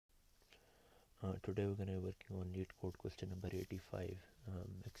Today we're going to be working on Leetcode question number 85,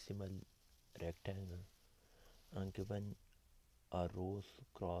 maximal rectangle. Given a rows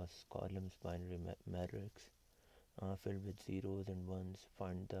cross columns binary matrix filled with zeros and ones,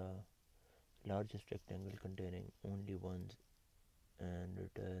 find the largest rectangle containing only ones and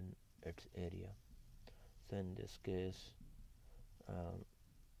return its area. So in this case,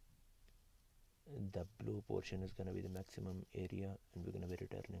 the blue portion is going to be the maximum area, and we're going to be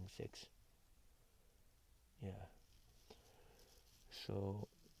returning 6. Yeah. So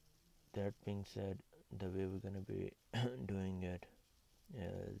that being said, the way we're going to be doing it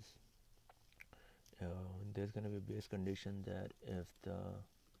is there's going to be a base condition that if the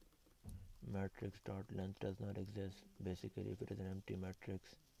matrix dot length does not exist, basically if it is an empty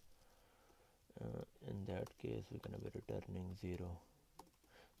matrix, in that case we're going to be returning 0.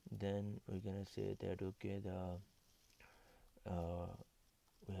 Then we're going to say that okay,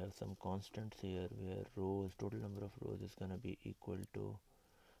 we have some constants here where total number of rows is going to be equal to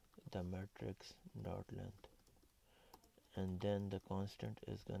the matrix dot length, and then the constant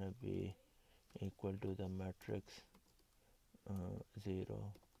is going to be equal to the matrix 0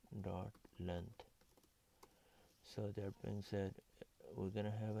 dot length. So that being said, we're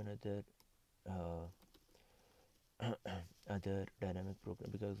gonna have another other dynamic program,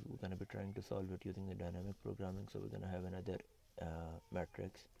 because we're gonna be trying to solve it using the dynamic programming. So we're gonna have another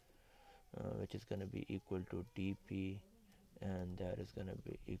matrix which is gonna be equal to dp, and that is gonna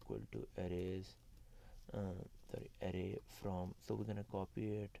be equal to array from. So we're gonna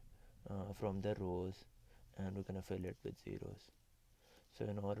copy it from the rows, and we're gonna fill it with zeros. So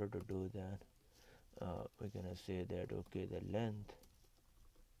in order to do that, we're gonna say that okay, the length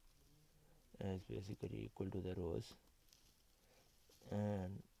is basically equal to the rows,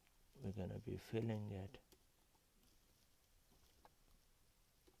 and we're gonna be filling it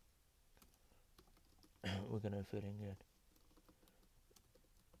we're gonna filling it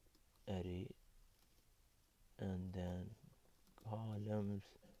array and then columns,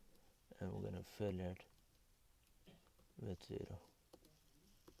 and we're gonna fill it with 0.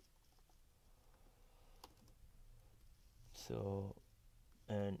 So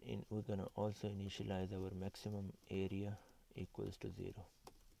we're gonna also initialize our maximum area equals to 0.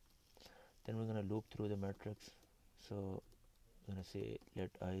 Then we're gonna loop through the matrix. So we're gonna say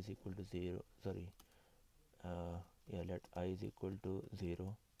let I is equal to 0. Let I is equal to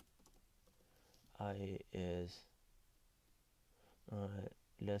 0. I is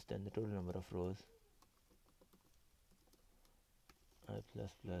less than the total number of rows, I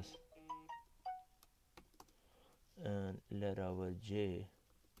plus plus, and let our j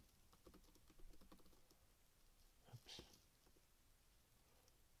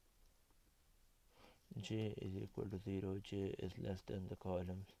j is equal to 0. J is less than the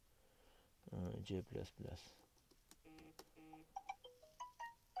columns j plus plus.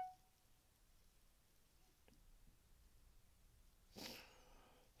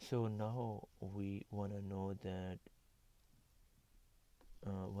 So now we want to know that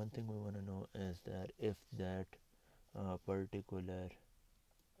one thing we want to know is that if that particular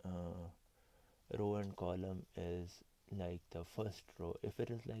row and column is like the first row, if it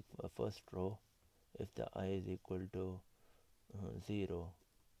is like a first row, if the I is equal to 0,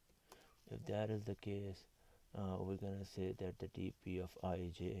 if that is the case, we're gonna say that the dp of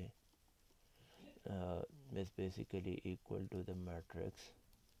ij is basically equal to the matrix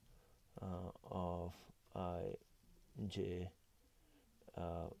of ij,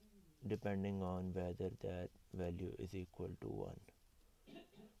 depending on whether that value is equal to 1.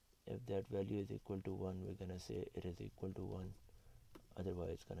 If that value is equal to 1, we're gonna say it is equal to 1,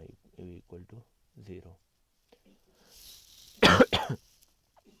 otherwise it's gonna be equal to 0.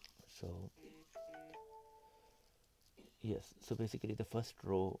 So yes, so basically the first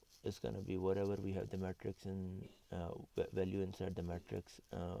row is gonna be whatever we have the matrix in value inside the matrix.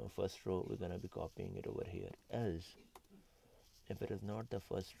 First row, we're gonna be copying it over here. Else, if it is not the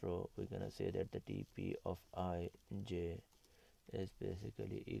first row, we're gonna say that the dp of ij is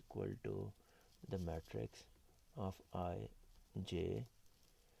basically equal to the matrix of ij,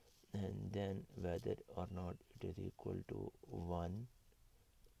 and then whether or not it is equal to 1,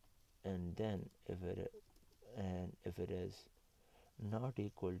 and then if it is not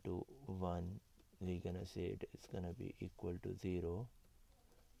equal to 1, we're gonna say it's gonna be equal to 0.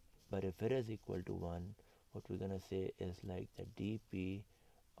 But if it is equal to 1, what we're gonna say is like the dp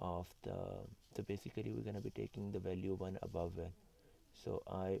of the, so basically we're gonna be taking the value 1 above it, so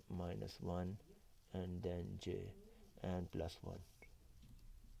I minus 1 and then j and plus 1.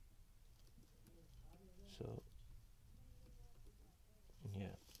 So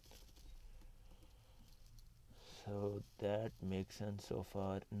yeah, that makes sense so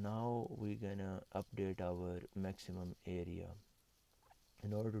far. Now we're gonna update our maximum area.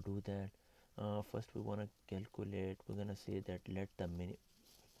 In order to do that, first we want to calculate. We're gonna say that let the mini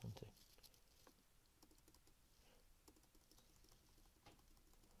one sec.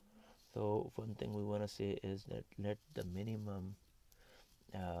 So one thing we want to say is that let the minimum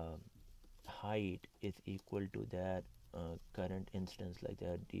uh, height is equal to that current instance, like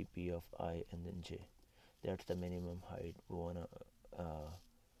that dp of I and then j. That's the minimum height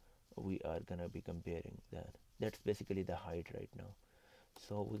we are gonna be comparing that. That's basically the height right now.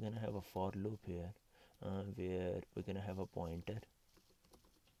 So we're gonna have a for loop here where we're gonna have a pointer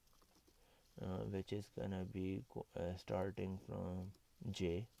which is gonna be starting from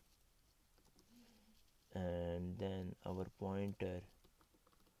j, and then our pointer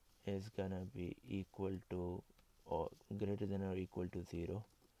is gonna be equal to or greater than or equal to 0,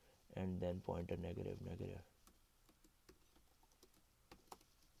 and then pointer negative negative.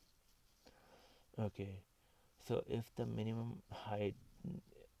 Okay, so if the minimum height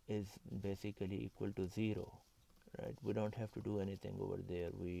is basically equal to 0, right, we don't have to do anything over there.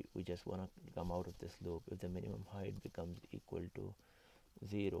 We just want to come out of this loop. If the minimum height becomes equal to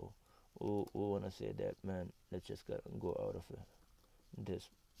 0, we want to say that, man, let's just go out of this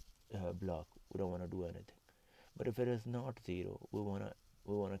block. We don't want to do anything. But if it is not 0, we wanna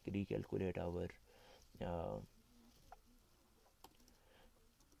recalculate our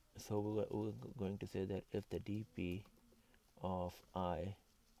so we're going to say that if the dp of I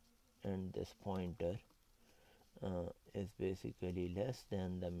and this pointer is basically less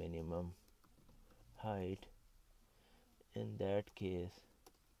than the minimum height, in that case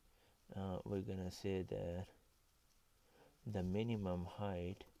we're gonna say that the minimum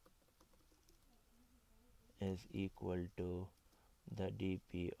height is equal to the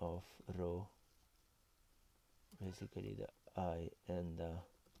dp of row, basically the I and the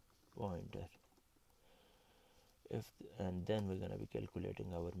pointer. And then we're gonna be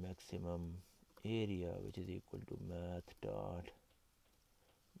calculating our maximum area, which is equal to math dot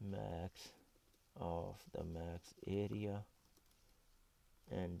max of the max area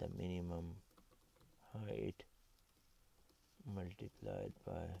and the minimum height multiplied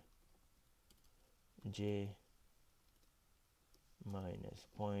by j minus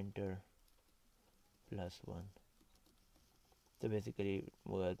pointer plus 1. So basically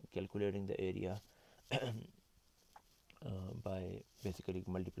we are calculating the area by basically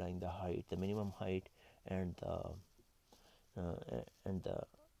multiplying the height, the minimum height, and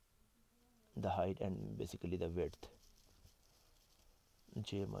the height and basically the width,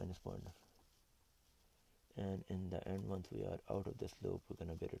 j minus pointer. And in the end, once we are out of this loop, we're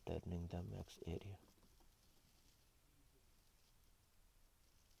gonna be returning the max area.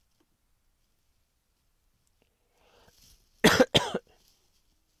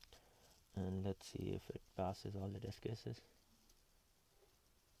 And let's see if it passes all the test cases.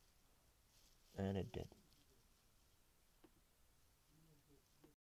 And it did.